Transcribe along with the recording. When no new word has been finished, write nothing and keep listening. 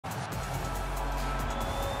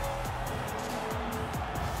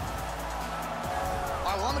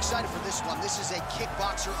excited for this one. This is a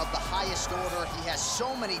kickboxer of the highest order. He has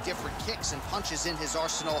so many different kicks and punches in his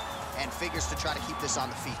arsenal and figures to try to keep this on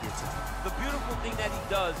the feet here tonight. The beautiful thing that he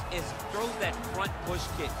does is throws that front push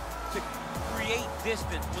kick to create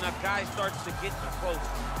distance when a guy starts to get too close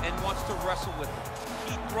and wants to wrestle with him.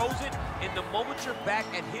 He throws it, and the moment you're back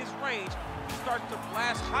at his range, he starts to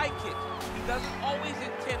blast high kicks. He doesn't always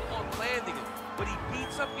intend on landing it, but he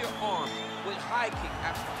beats up your arm with high kick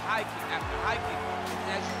after high kick after high kick.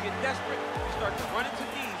 And as you get desperate, you start to run into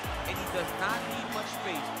knees, and he does not need much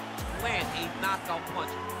space to land a knockout punch.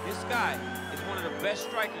 This guy is one of the best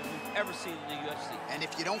strikers we've ever seen in the UFC. And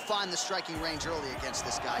if you don't find the striking range early against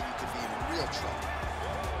this guy, you could be in real trouble.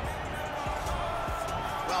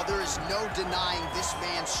 Well, there is no denying this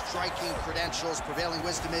man's striking credentials. Prevailing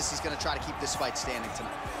wisdom is he's going to try to keep this fight standing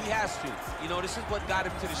tonight. He has to. You know, this is what got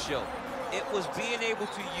him to the show. It was being able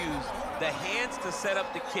to use the hands to set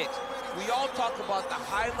up the kicks. We all talk about the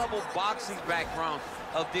high-level boxing background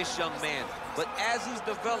of this young man, but as he's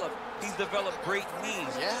developed great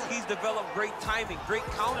knees. Yeah. He's developed great timing, great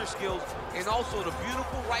counter skills, and also the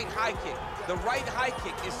beautiful right high kick. The right high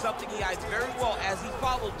kick is something he hides very well as he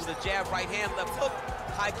follows with a jab, right hand, left hook.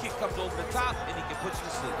 High kick comes over the top, and he can put you to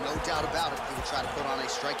sleep. No doubt about it. He will try to put on a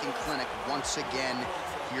striking clinic once again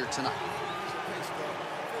here tonight.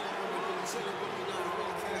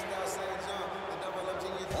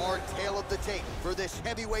 Our tale of the tape for this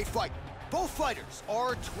heavyweight fight. Both fighters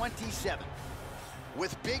are 27,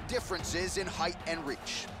 with big differences in height and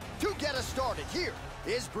reach. To get us started, here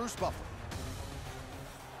is Bruce Buffer.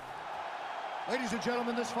 Ladies and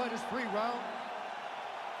gentlemen, this fight is 3 rounds.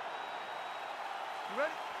 You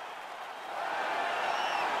ready?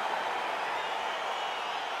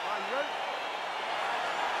 Are you ready?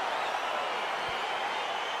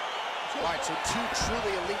 All right, so 2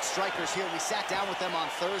 truly elite strikers here. We sat down with them on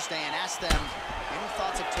Thursday and asked them any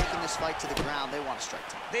thoughts of taking this fight to the ground. They want to strike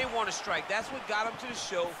tonight. They want to strike. That's what got them to the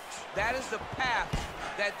show. That is the path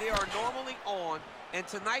that they are normally on. And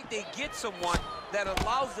tonight they get someone that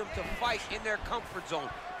allows them to fight in their comfort zone.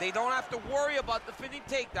 They don't have to worry about defending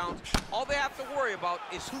takedowns. All they have to worry about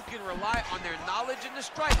is who can rely on their knowledge in the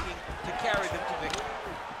striking to carry them to victory.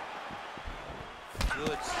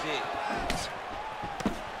 Good sit.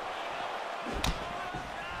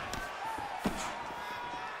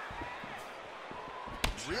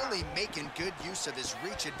 Really making good use of his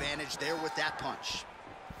reach advantage there with that punch.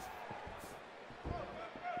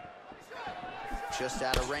 Just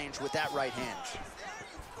out of range with that right hand.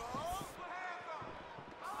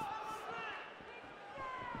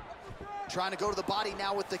 Trying to go to the body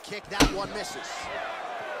now with the kick. That one misses.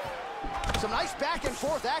 Some nice back and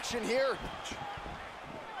forth action here.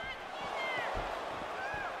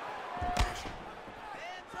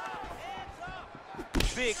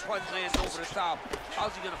 Big punch lands over the top.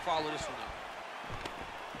 How's he gonna follow this one up?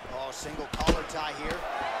 Oh, single collar tie here.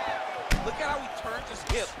 Look at how he turns his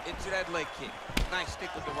hip into that leg kick. Nice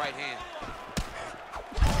stick with the right hand. Right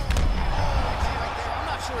there. I'm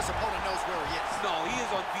not sure his opponent knows where he is. No, he is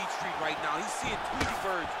on Beach Street right now. He's seeing Tweety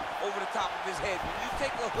birds over the top of his head. When you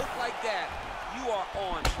take a hook like that, you are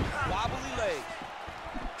on wobbly legs.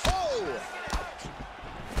 Oh!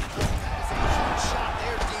 Shot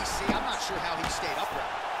there, DC. I'm not sure how he stayed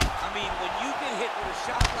upright. I mean, when you get hit with a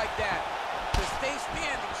shot like that, to stay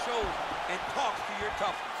standing shows and talks to your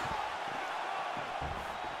toughness.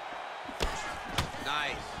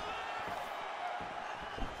 Nice.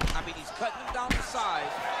 I mean, he's cutting him down the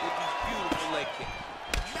sides with these beautiful leg kicks.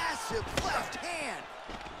 Massive left hand.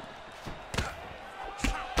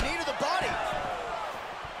 Knee to the body.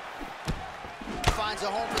 Finds a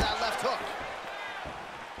home for that left hook.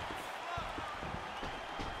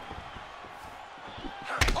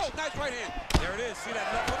 Oh, nice right hand. There it is. See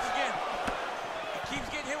that left hook again. He keeps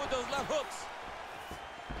getting hit with those left hooks.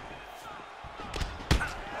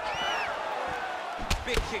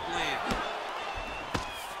 Big kick land.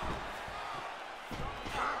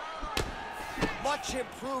 Much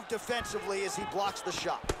improved defensively as he blocks the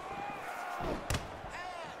shot.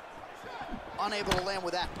 Unable to land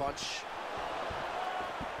with that punch.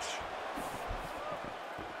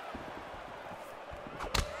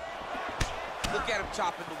 Look at him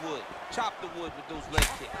chopping the wood. Chop the wood with those leg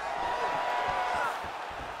kicks.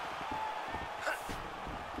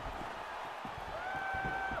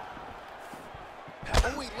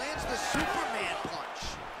 Oh, he lands the Superman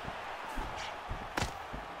punch.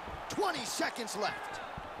 20 seconds left.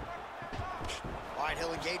 All right,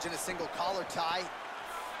 he'll engage in a single collar tie.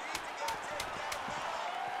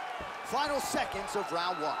 Final seconds of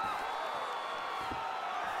round 1.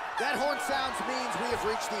 That horn sounds means we have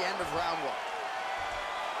reached the end of round 1.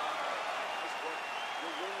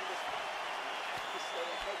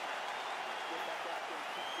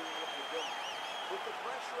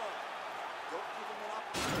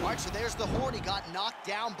 All right, so there's the Horn. He got knocked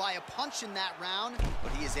down by a punch in that round,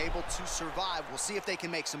 but he is able to survive. We'll see if they can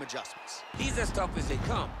make some adjustments. He's as tough as they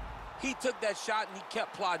come. He took that shot and he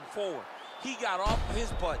kept plodding forward. He got off of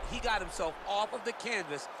his butt. He got himself off of the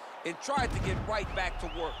canvas and tried to get right back to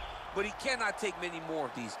work. But he cannot take many more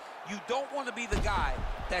of these. You don't want to be the guy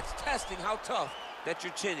that's testing how tough that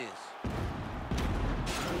your chin is.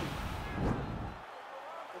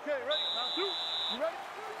 Okay, ready? Round 2. You ready?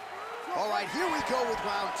 All right, here we go with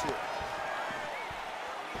round 2.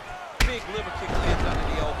 Big liver kick lands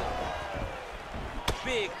under the elbow.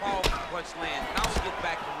 Big powerful punch lands. Now he gets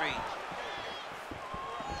back to range.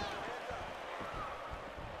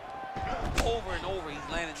 Over and over, he's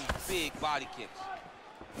landing these big body kicks.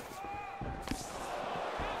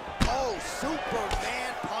 Oh,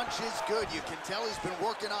 Superman punch is good. You can tell he's been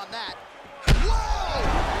working on that. Whoa!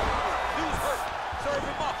 Dude's hurt. Serve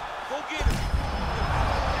him up. Go get him.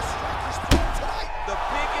 This striker's thrown tonight. The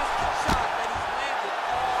biggest shot that he's landed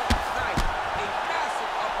all night. A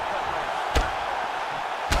massive uppercut land.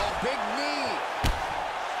 Oh, big knee.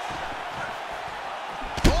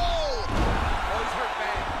 Oh! Oh, he's hurt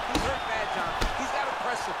bad. He's hurt bad, John. He's got to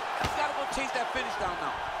press him. He's got to go chase that finish down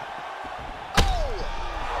now. Oh!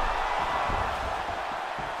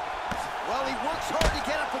 Well, he works hard to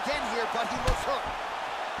get up again here, but he looks hurt.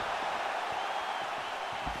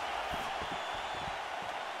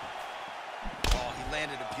 Oh, he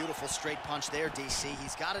landed a beautiful straight punch there, DC.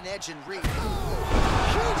 He's got an edge in reach. Oh,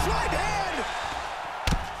 huge right hand!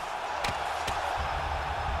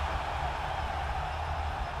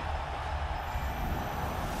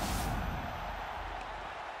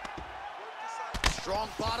 Strong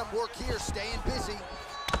bottom work here, staying busy.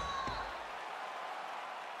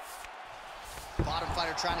 Bottom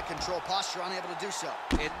fighter trying to control posture, unable to do so.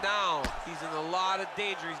 And now he's in a lot of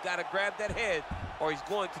danger. He's got to grab that head or he's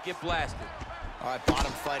going to get blasted. All right,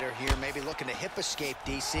 bottom fighter here, maybe looking to hip escape,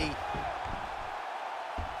 DC.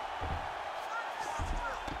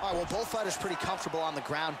 All right, well, both fighters pretty comfortable on the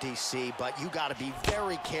ground, DC, but you got to be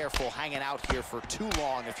very careful hanging out here for too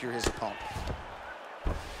long if you're his opponent.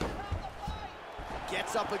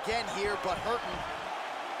 Gets up again here, but hurting.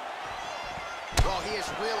 Well, he has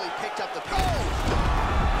really picked up the pace.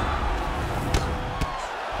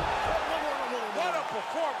 What a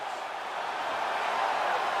performance.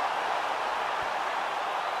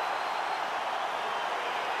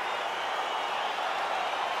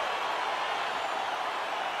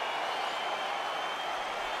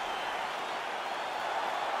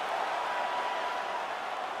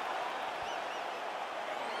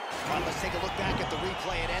 All right, let's take a look back at the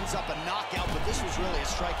replay. It ends up a knockout, but this was really a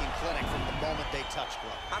striking clinic from the moment they touched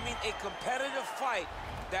gloves. I mean, a competitive fight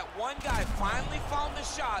that one guy finally found the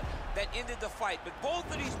shot that ended the fight. But both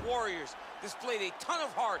of these warriors displayed a ton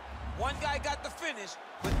of heart. One guy got the finish,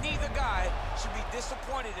 but neither guy should be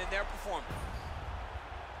disappointed in their performance.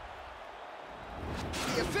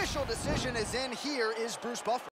 The official decision is in. Here is Bruce Buffer.